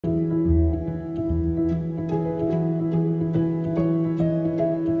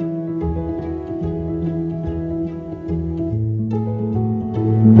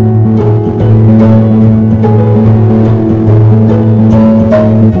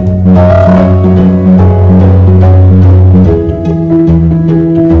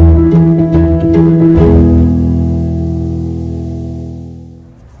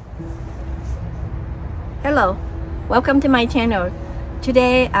to my channel.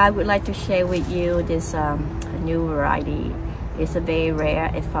 Today I would like to share with you this new variety. It's a very rare.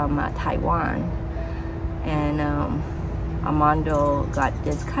 It's from Taiwan, and Armando got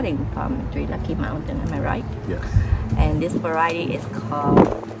this cutting from Three Lucky Mountain. Am I right? Yes. And this variety is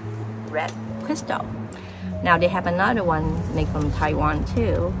called Red Crystal. Now they have another one made from Taiwan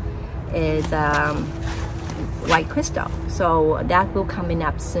too. Is White Crystal. So that will coming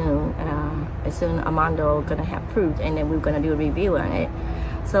up soon. As soon Armando gonna have fruit, and then we're gonna do a review on it.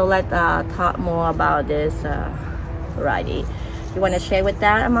 So let's talk more about this variety. You want to share with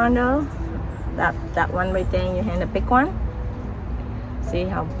that, Armando? That one right there in your hand, the big one. See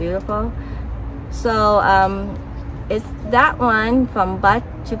how beautiful. So it's that one from bud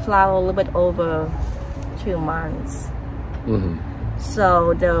to flower a little bit over 2 months.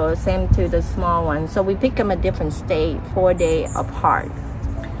 So the same to the small one. So we pick them a different state, 4 days apart.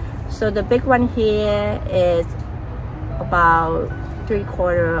 So the big one here is about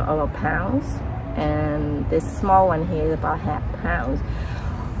 3/4 of a pound, and this small one here is about ½ pound.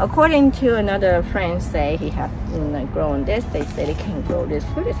 According to another friend say he have grown this, they say they can grow this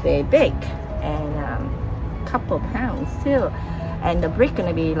fruit. It's very big and couple pounds too, and the brick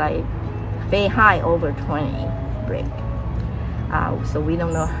gonna be like very high, over 20 brick. So we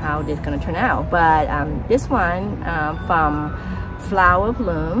don't know how this gonna turn out, but this one from flower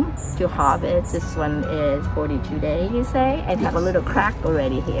bloom to harvest, this one is 42 days, you say, and have a little crack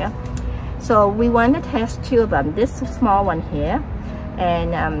already here. So we want to test 2 of them. This small one here,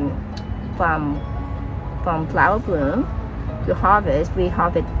 and from flower bloom to harvest, we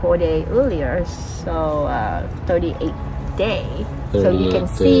harvest 4 days earlier, so 38 days. So you can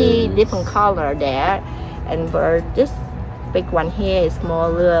see different color there, and for this big one here is more a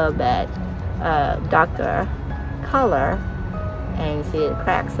little bit darker color, and you see the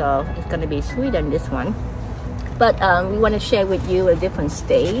crack, so it's going to be sweeter than this one. But we want to share with you a different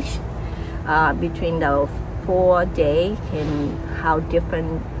stage between the 4 days and how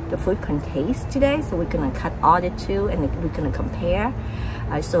different the fruit can taste today. So we're going to cut all the 2 and we're going to compare,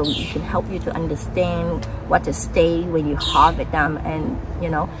 so it can help you to understand what the stage when you harvest them, and you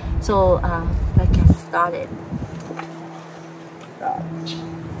know. So let's get started.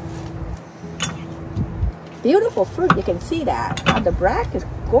 Beautiful fruit, you can see that. The back is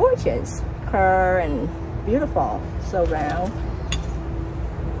gorgeous, curved and beautiful, so round.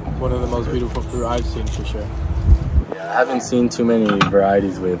 One of the most beautiful fruit I've seen, for sure. Yeah, I haven't seen too many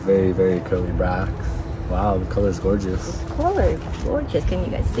varieties with very, very curly backs. Wow, the color is gorgeous. The color is gorgeous. Can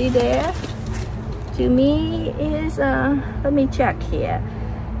you guys see there? To me is, let me check here.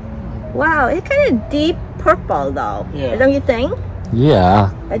 Wow, it's kind of deep purple though. Yeah. Don't you think?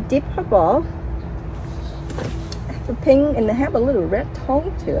 Yeah. A deep purple. The pink, and they have a little red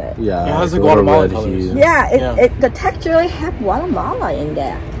tone to it. Yeah, it has a Guatemala colors. Yeah, the texture have Guatemala in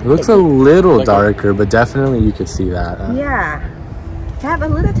there. It looks a little like darker, but definitely you could see that. Yeah, have a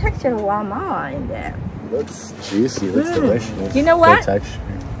little texture of Guatemala in there. Looks juicy, looks delicious. You know what? The texture.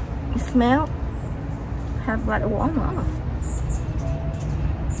 It smell have like a Guatemala.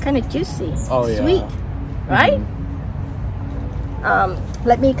 Kind of juicy. Oh yeah. Sweet, right?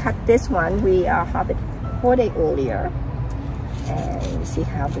 Let me cut this one. We have it 4 days earlier, and you see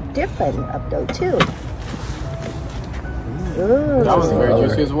how the difference of those 2. Ooh, that was very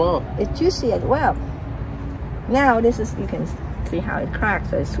juicy as well. It's juicy as well. Now this is, you can see how it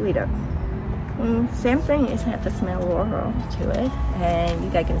cracks, so it's sweeter. Same thing, it has the smell floral to it, and you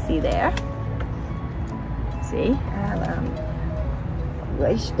guys can see there. See,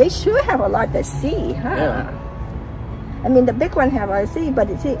 they should have a lot to see, huh? Yeah. I mean, the big one have a seed, but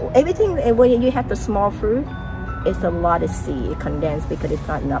see, everything when you have the small fruit, it's a lot of seed condensed because it's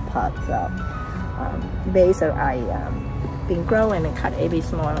not enough pulp. So, so I been growing and cut every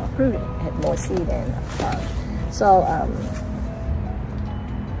small fruit had more seed than pulp. So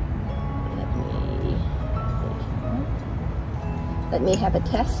let me have a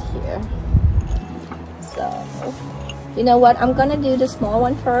test here. So, you know what? I'm gonna do the small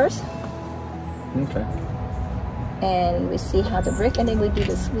one first. Okay. And we see how the brick, and then we do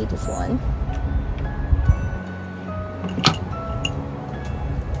the sweetest one.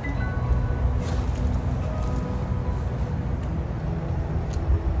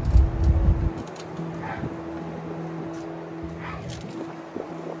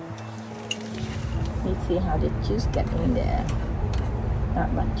 Let's see how the juice get in there.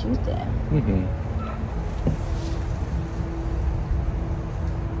 Not much juice there.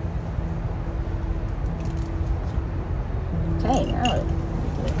 Okay, now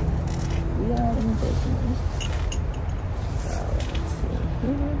we are in business. So let's see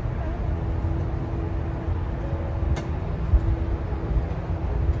here.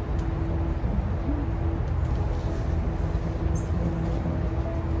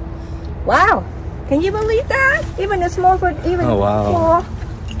 Wow, can you believe that? Even a small fruit, even Oh, wow.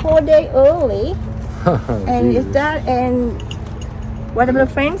 4 day early. And Jesus. is that, and whatever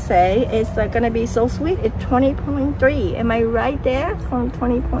the friends say, it's gonna be so sweet. It's 20.3. Am I right there from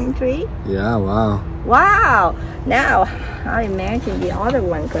 20.3? Yeah, wow. Wow. Now I imagine the other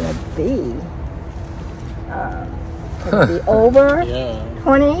one gonna be over Yeah.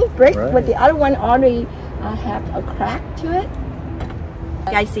 20 Brix, Right. but the other one already have a crack to it.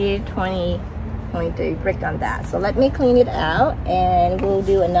 I see 20.3 Brix on that. So let me clean it out and we'll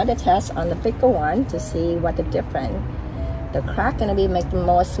do another test on the bigger one to see what the difference. The crack gonna be making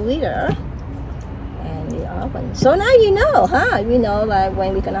more sweeter. And the oven. So now you know, huh? You know like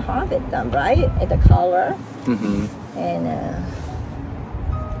when we're gonna harvest them, right? And the color. Mm-hmm. And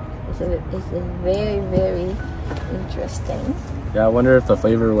it's a very, very interesting. Yeah, I wonder if the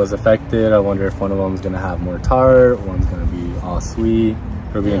flavor was affected. I wonder if one of them's gonna have more tart, one's gonna be all sweet.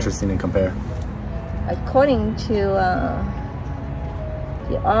 It'll be interesting to compare. According to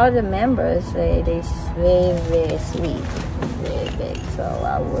the other members, they're very, very sweet, very big. So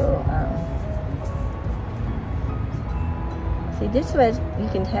I will see this way. You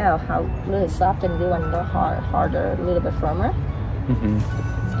can tell how really soft and the one a little harder, a little bit firmer. Mm-hmm.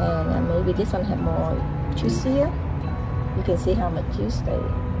 And maybe this one have more juicier. You can see how much juice they.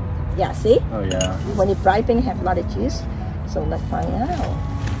 Yeah, see? Oh yeah. When it ripen, have a lot of juice. So let's find out.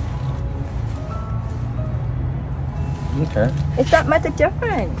 Okay. It's not much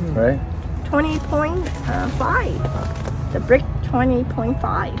different. Right? 20.5. The Brix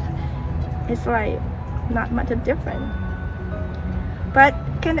 20.5. It's like not much different. But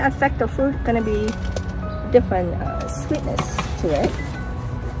can affect the fruit, gonna be different sweetness to it.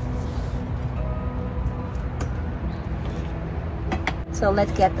 So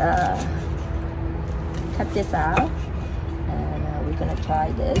let's get cut this out, and we're gonna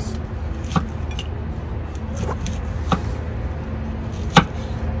try this.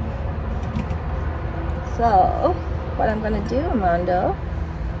 So what I'm gonna do, Armando,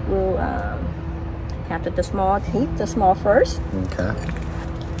 we'll have the small, heat the small first. Okay.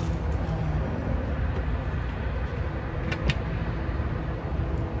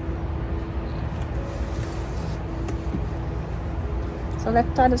 So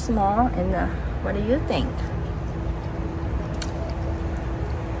let's try the small, and what do you think?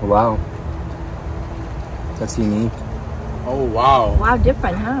 Wow. That's unique. Oh wow. Wow,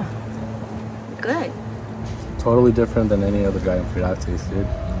 different, huh? Good. Totally different than any other dragon fruit I've tasted.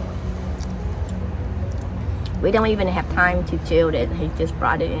 We don't even have time to chill it. He just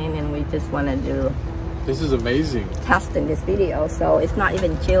brought it in, and we just want to do This is amazing. test in this video. So it's not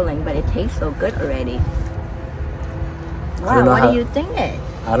even chilling, but it tastes so good already. Wow, what do you think?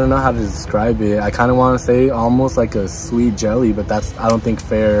 I don't know how to describe it. I kind of want to say almost like a sweet jelly, but that's, I don't think,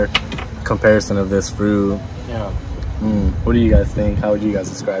 fair comparison of this fruit. Yeah. What do you guys think? How would you guys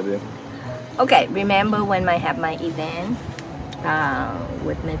describe it? Okay, remember when I have my event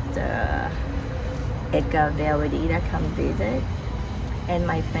with Mr. Edgar Velvety that come visit, and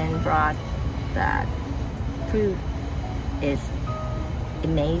my friend brought that fruit is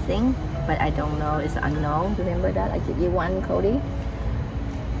amazing, but I don't know, it's unknown. Remember that? I give you one, Cody.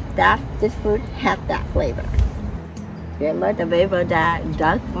 This fruit had that flavor. Remember the flavor that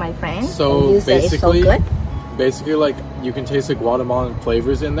Doug, my friend, So and you say it's so basically, good? basically like you can taste the Guatemalan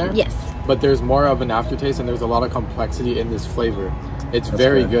flavors in there. Yes. But there's more of an aftertaste, and there's a lot of complexity in this flavor. It's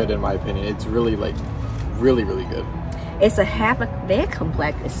very good in my opinion. It's really like, really good. It's very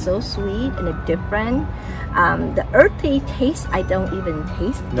complex. It's so sweet and it's different. The earthy taste, I don't even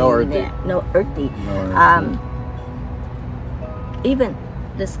taste. No earthy. No earthy. No earthy. Even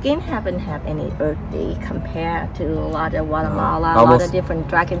the skin haven't have any earthy compared to a lot of Guatemala, a Almost, lot of different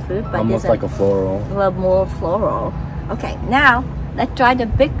dragon fruit. But almost like a floral. A little more floral. Okay, now let's try the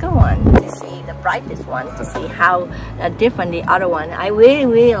bigger one to see the brightest one, to see how different the other one. I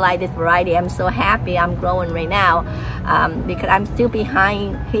really like this variety. I'm so happy I'm growing right now because I'm still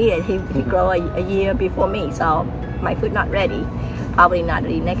behind here. He grew a year before me, so my food not ready. Probably not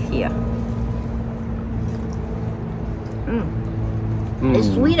ready next year. It's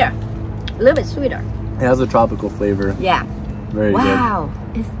sweeter, a little bit sweeter. It has a tropical flavor. Yeah. Very good. Wow,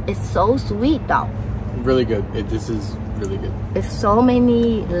 it's so sweet though. Really good. This is really good. It's so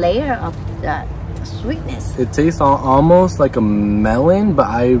many layers of that sweetness. It tastes almost like a melon, but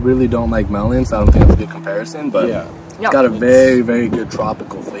I really don't like melons, so I don't think it's a good comparison. But Yeah. it's got a very good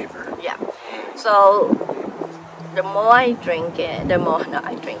tropical flavor. Yeah. So the more I drink it, the more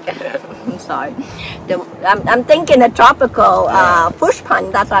I drink it. I'm sorry. I'm thinking the tropical push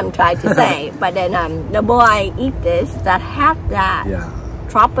punch. That's what I'm trying to say. But then the more I eat this, that have that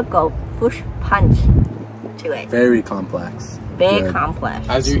tropical push punch to it. Very complex. Very Good. complex.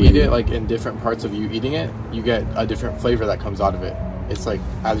 As you Sweet. eat it, like in different parts of you eating it, you get a different flavor that comes out of it. It's like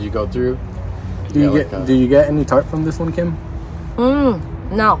as you go through. Do you get any tart from this one, Kim?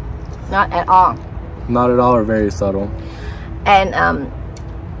 No, not at all. Not at all, or very subtle. And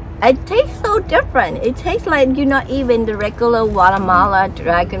it tastes so different. It tastes like, you know, even the regular watermelon,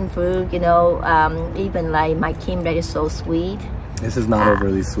 dragon fruit, you know, even like my Kim that is so sweet. This is not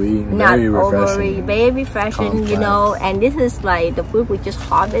overly sweet. Not Very refreshing. overly, very refreshing, you know. And this is like the food we just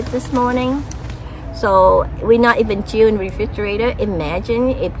harvested this morning. So we're not even chill in the refrigerator. Imagine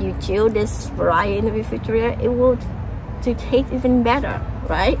if you chill this variety in the refrigerator, it will to taste even better,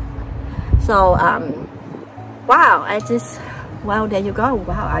 right? So wow, wow, there you go.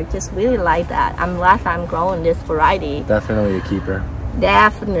 Wow, I just really like that. I'm glad I'm growing this variety. Definitely a keeper.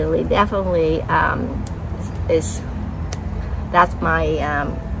 Definitely that's my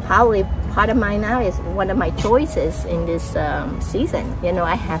probably part of mine now is one of my choices in this season. You know,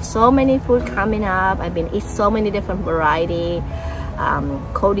 I have so many food coming up. I've been eating so many different variety.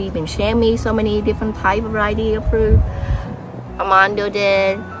 Cody been sharing me so many different type of variety of fruit. Armando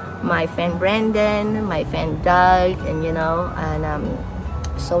did, my friend Brandon, my friend Doug, and you know, and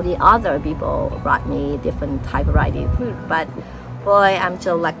so the other people brought me different type of variety of fruit. But boy, I'm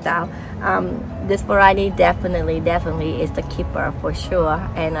so lucked out. This variety definitely is the keeper for sure.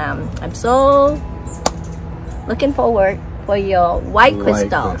 And I'm so looking forward for your white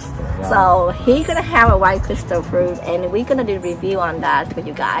crystal. Wow. So he's gonna have a white crystal fruit, and we're gonna do a review on that for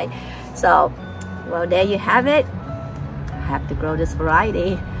you guys. So, well, there you have it. I have to grow this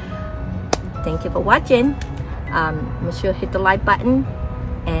variety. Thank you for watching. Make sure to hit the like button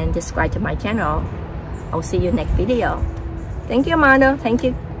and subscribe to my channel. I'll see you next video. Thank you, Armando. Thank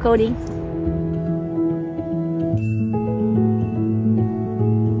you, Cody.